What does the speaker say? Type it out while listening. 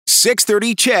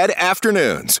6:30 CHED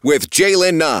Afternoons with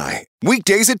Jaylen Nye.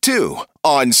 Weekdays at 2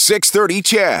 on 6:30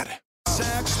 CHED.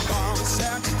 Sex bomb,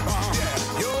 sex bomb.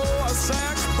 Yeah, you're a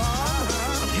sex bomb.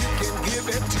 You can give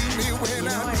it to me when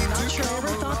I need I'm not to. sure I ever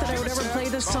thought that I would ever play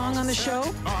this song on the show,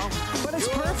 but it's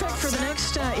perfect for the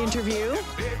next interview.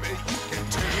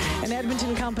 An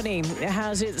Edmonton company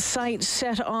has its sights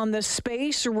set on the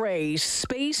space race.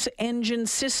 Space Engine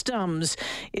Systems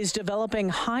is developing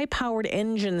high-powered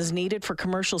engines needed for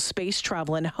commercial space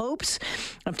travel in hopes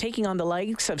of taking on the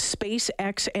likes of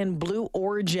SpaceX and Blue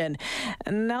Origin.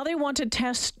 And now they want to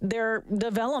test their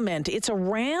development. It's a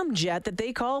ramjet that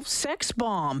they call Sex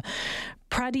Bomb.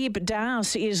 Pradeep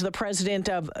Das is the president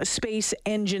of Space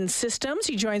Engine Systems.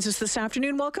 He joins us this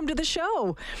afternoon. Welcome to the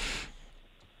show.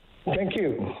 Thank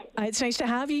you. It's nice to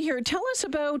have you here. Tell us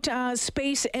about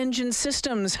Space Engine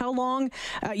Systems. How long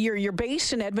you're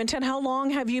based in Edmonton? How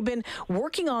long have you been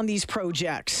working on these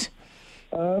projects?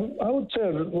 I would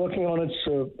say working on it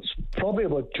probably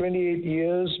about 28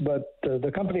 years, but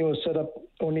the company was set up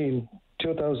only in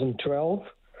 2012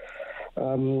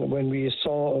 when we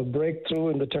saw a breakthrough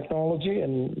in the technology,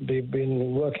 and they've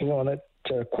been working on it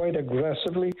quite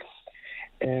aggressively.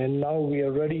 And now we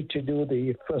are ready to do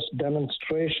the first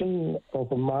demonstration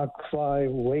of a Mark V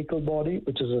vehicle body,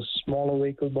 which is a smaller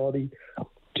vehicle body,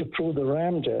 to prove the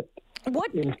ramjet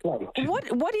in flight.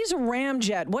 What is a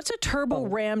ramjet? What's a turbo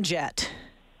ramjet?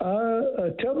 A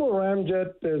turbo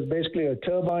ramjet is basically a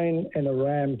turbine and a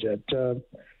ramjet.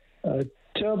 A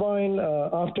turbine,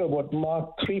 after what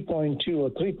Mach 3.2 or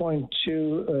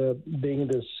 3.2 being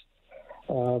this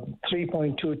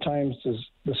 3.2 times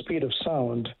the speed of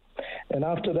sound. And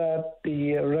after that,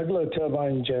 the regular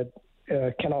turbine jet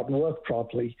cannot work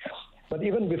properly. But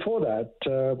even before that,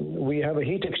 we have a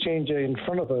heat exchanger in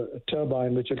front of a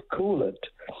turbine which will cool it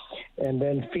and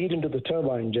then feed into the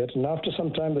turbine jet. And after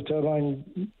some time, the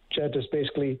turbine jet is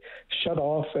basically shut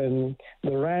off and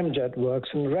the ramjet works.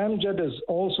 And the ramjet is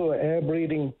also an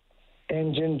air-breathing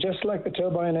engine, just like the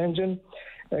turbine engine,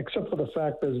 except for the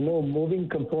fact there's no moving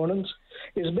components.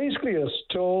 It's basically a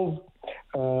stove,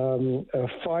 a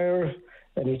fire,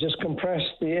 and you just compress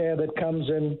the air that comes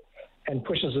in and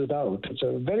pushes it out. It's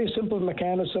a very simple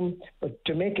mechanism, but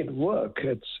to make it work,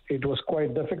 it was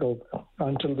quite difficult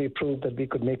until we proved that we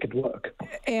could make it work.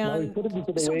 And now we put it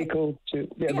into the vehicle to...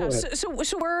 Yeah, go ahead.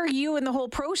 So where are you in the whole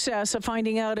process of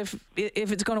finding out if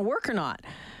it's going to work or not?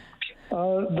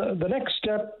 The next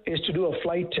step is to do a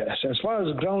flight test. As far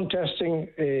as ground testing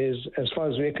is, as far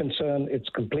as we're concerned, it's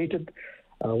completed.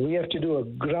 We have to do a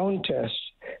ground test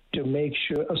to make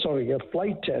sure, a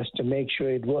flight test to make sure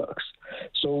it works.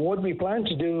 So what we plan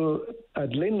to do at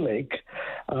Lynn Lake,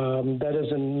 that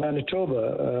is in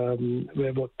Manitoba, we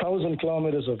have about 1,000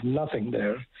 kilometers of nothing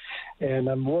there. And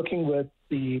I'm working with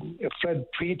the Fred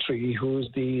Petrie, who's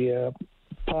the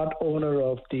part owner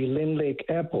of the Lynn Lake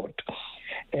Airport.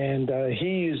 And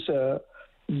he's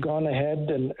gone ahead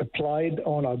and applied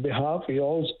on our behalf. He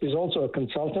is also a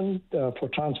consultant for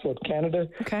Transport Canada.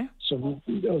 Okay. So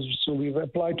we've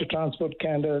applied to Transport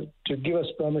Canada to give us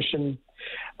permission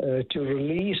to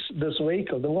release this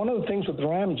vehicle. One of the things with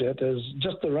ramjet is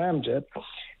just the ramjet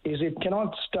is it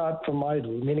cannot start from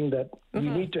idle, meaning that we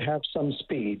need to have some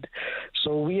speed.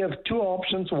 So we have two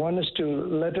options. One is to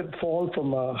let it fall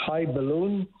from a high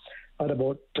balloon at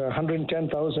about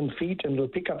 110,000 feet, and it'll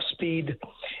pick up speed,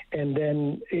 and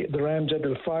then the ramjet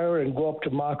will fire and go up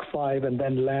to Mach 5 and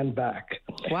then land back.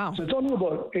 Wow.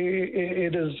 So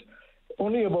it is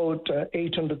only about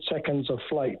 800 seconds of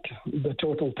flight, the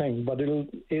total thing, but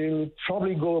it'll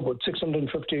probably go about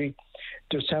 650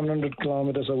 to 700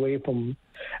 kilometers away from,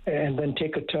 and then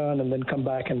take a turn and then come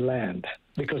back and land,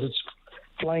 because it's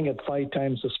flying at 5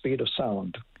 times the speed of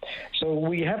sound. So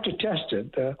we have to test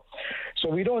it. So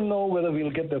we don't know whether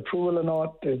we'll get the approval or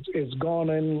not. It's gone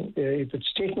in. If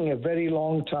it's taking a very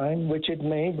long time, which it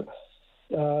may,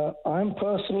 I'm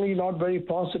personally not very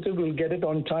positive we'll get it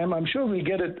on time. I'm sure we'll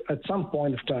get it at some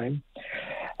point of time.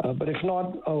 But if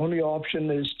not, our only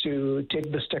option is to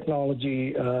take this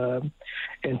technology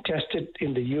and test it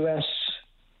in the U.S.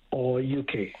 or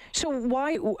UK. So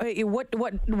why?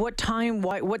 What time?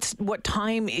 What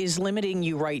time is limiting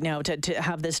you right now to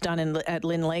have this done at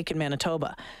Lynn Lake in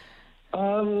Manitoba?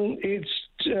 It's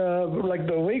like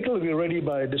the vehicle will be ready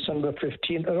by December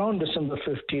 15th, around December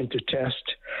 15th to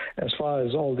test, as far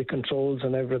as all the controls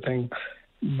and everything.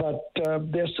 But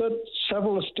there's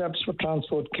several steps for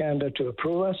Transport Canada to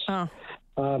approve us. Oh.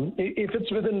 If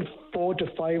it's within 4 to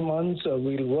 5 months,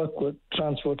 we'll work with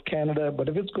Transport Canada. But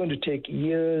if it's going to take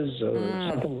years or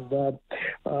something like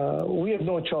that, we have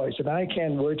no choice. And I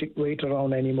can't wait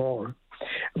around anymore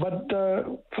But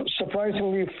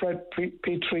surprisingly, Fred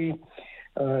Petrie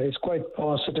is quite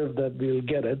positive that we'll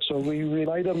get it. So we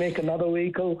will either make another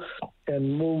vehicle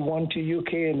and move one to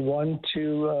UK and one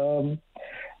to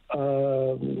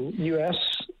US,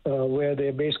 where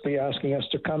they're basically asking us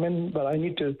to come in. But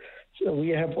we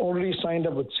have already signed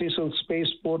up with Cecil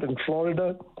Spaceport in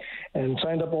Florida and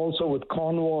signed up also with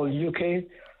Cornwall, UK.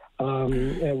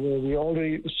 And we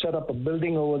already set up a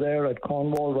building over there at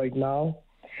Cornwall right now.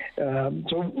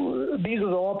 So these are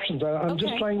the options. I'm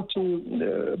just trying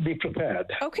to be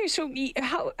prepared. Okay, so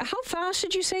how fast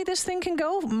did you say this thing can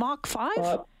go? Mach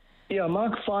 5? Yeah,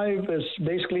 Mach 5 is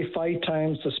basically 5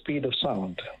 times the speed of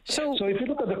sound. So if you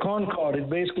look at the Concorde, it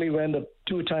basically went at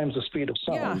 2 times the speed of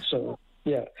sound. Yeah. So,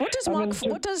 yeah.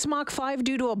 What does Mach 5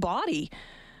 do to a body?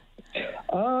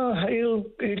 It'll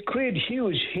create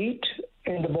huge heat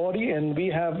in the body, and we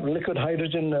have liquid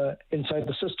hydrogen inside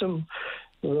the system,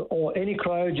 or any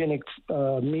cryogenic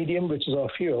medium, which is our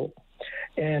fuel.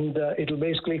 And it'll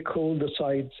basically cool the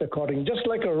sides according, just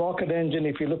like a rocket engine.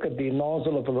 If you look at the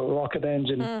nozzle of a rocket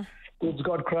engine, it's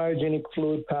got cryogenic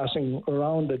fluid passing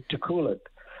around it to cool it.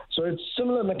 So it's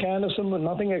similar mechanism, but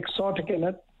nothing exotic in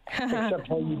it, except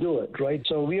how you do it, right?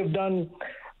 So we have done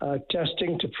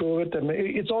testing to prove it, and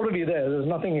it's already there. There's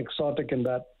nothing exotic in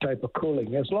that type of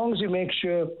cooling. As long as you make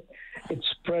sure it's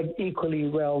spread equally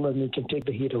well, then you can take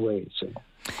the heat away. So.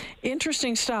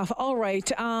 Interesting stuff. All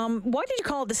right. Why did you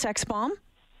call it the sex bomb?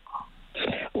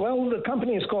 Well, the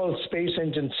company is called Space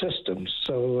Engine Systems,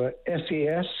 so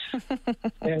SES,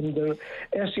 and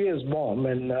SES bomb,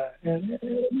 and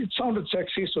it sounded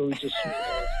sexy, so we just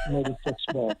made it sex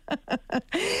bomb.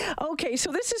 Okay,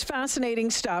 so this is fascinating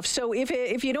stuff. So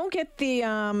if you don't get the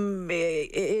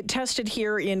it tested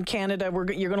here in Canada,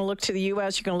 you're going to look to the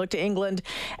U.S., you're going to look to England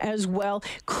as well.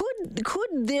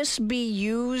 Could this be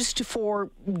used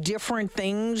for different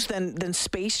things than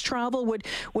space travel?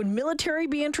 Would military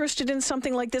be interested in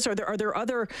something like this? Are there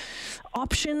other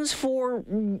options for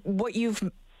what you've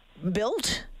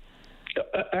built?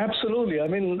 Absolutely. I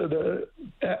mean, though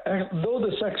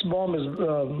the sex bomb is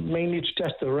mainly to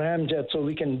test the ramjet, so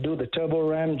we can do the turbo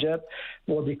ramjet,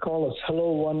 what we call as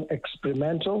Hello One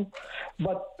experimental.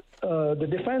 But the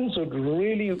defense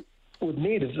would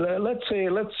need it.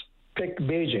 Let's pick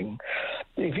Beijing.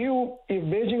 If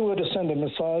Beijing were to send a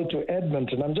missile to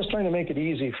Edmonton, I'm just trying to make it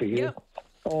easy for you. Yep.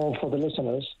 Or for the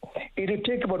listeners, it would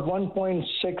take about 1.6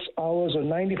 hours or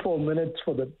 94 minutes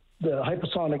for the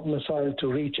hypersonic missile to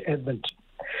reach Edmonton.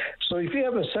 So if you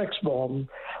have a sex bomb,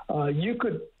 you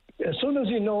could, as soon as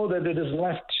you know that it has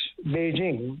left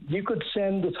Beijing, you could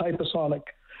send this hypersonic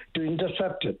to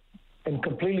intercept it and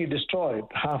completely destroy it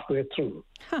halfway through.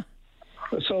 Huh.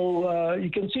 So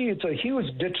you can see it's a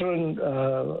huge deterrent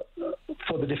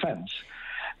for the defense.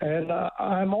 And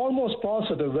I'm almost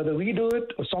positive whether we do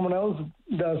it or someone else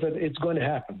does it, it's going to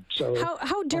happen. So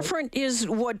how different is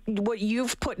what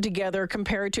you've put together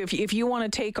compared to if you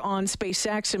want to take on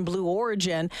SpaceX and Blue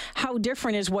Origin? How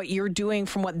different is what you're doing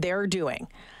from what they're doing?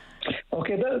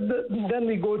 Okay, then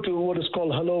we go to what is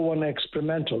called Hello One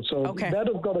experimental. So that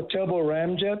has got a turbo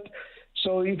ramjet.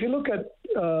 So if you look at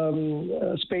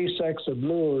SpaceX or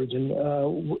Blue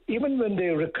Origin, even when they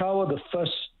recover the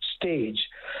first stage,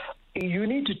 you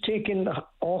need to take in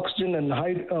oxygen and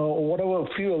whatever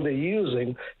fuel they're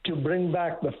using to bring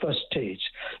back the first stage.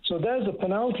 So there's a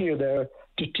penalty there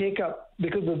to take up,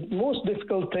 because the most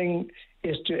difficult thing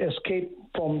is to escape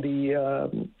from the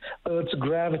Earth's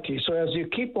gravity. So as you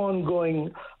keep on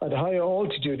going at higher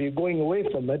altitude, you're going away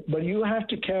from it, but you have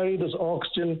to carry this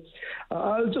oxygen.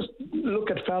 I'll just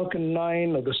look at Falcon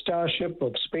 9 or the Starship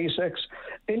of SpaceX.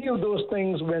 Any of those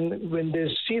things, when they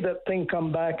see that thing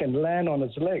come back and land on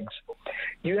its legs,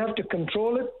 you have to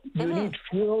control it. You need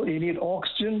fuel, you need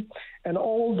oxygen, and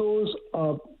all those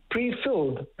are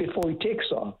pre-filled before it takes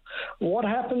off. What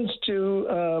happens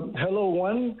to Hello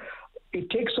One? It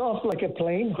takes off like a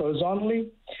plane horizontally.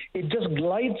 It just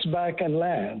glides back and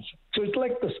lands. So it's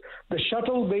like this. The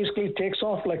shuttle basically takes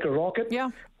off like a rocket,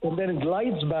 and then it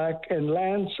glides back and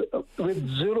lands with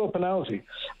zero penalty.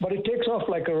 But it takes off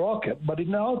like a rocket. But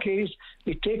in our case,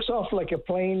 it takes off like a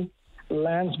plane,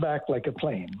 lands back like a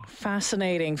plane.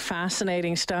 Fascinating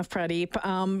stuff,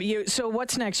 Pradeep. So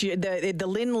what's next? The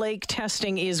Lynn Lake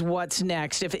testing is what's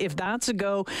next. If that's a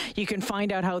go, you can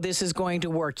find out how this is going to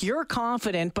work. You're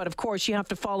confident, but of course you have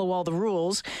to follow all the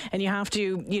rules, and you have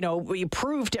to, you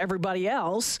prove to everybody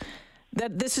else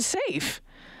that this is safe.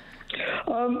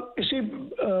 You see,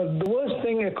 the worst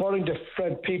thing, according to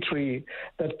Fred Petrie,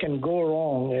 that can go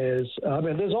wrong is,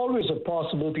 there's always a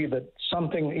possibility that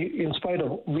something, in spite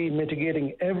of we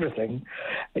mitigating everything,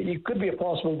 it could be a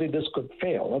possibility this could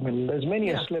fail. There's many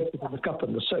a slip between the cup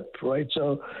and the sip, right?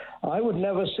 So I would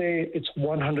never say it's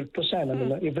 100%.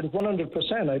 If it's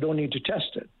 100%, I don't need to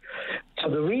test it. So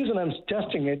the reason I'm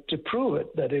testing it to prove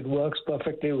it, that it works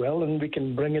perfectly well and we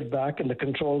can bring it back and the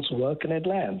controls work and it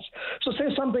lands. So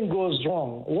say something goes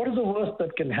wrong. What is the worst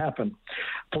that can happen?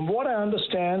 From what I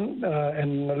understand,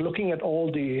 and looking at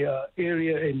all the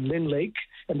area in Lynn Lake,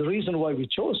 and the reason why we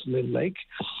chose Lynn Lake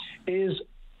is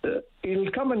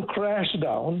it'll come and crash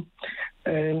down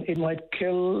and it might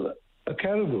kill a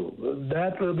caribou.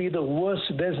 That will be the worst.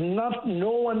 There's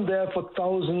no one there for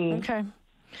 1,000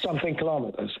 something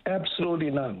kilometers. Absolutely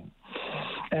none.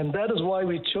 And that is why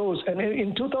we chose. And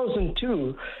in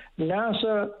 2002,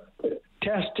 NASA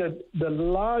tested the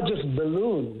largest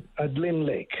balloon at Lynn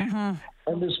Lake. And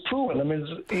it's proven.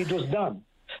 It was done.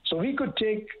 So we could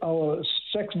take our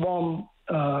sex bomb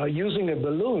using a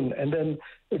balloon and then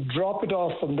drop it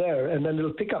off from there, and then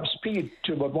it'll pick up speed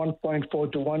to about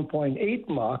 1.4 to 1.8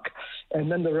 Mach, and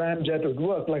then the ramjet would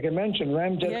work. Like I mentioned,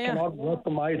 ramjet cannot work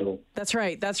from idle. That's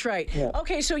right. Yeah.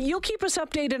 Okay, so you'll keep us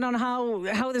updated on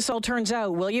how this all turns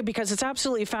out, will you? Because it's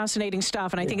absolutely fascinating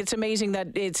stuff, and I think it's amazing that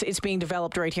it's being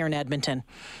developed right here in Edmonton.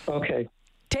 Okay.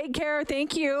 Take care.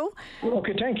 Thank you.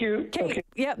 Okay, thank you. Okay.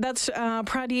 Yeah, that's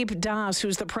Pradeep Das,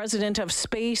 who's the president of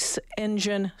Space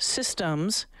Engine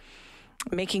Systems,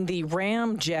 making the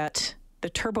ramjet, the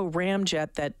turbo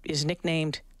ramjet that is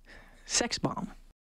nicknamed Sex Bomb.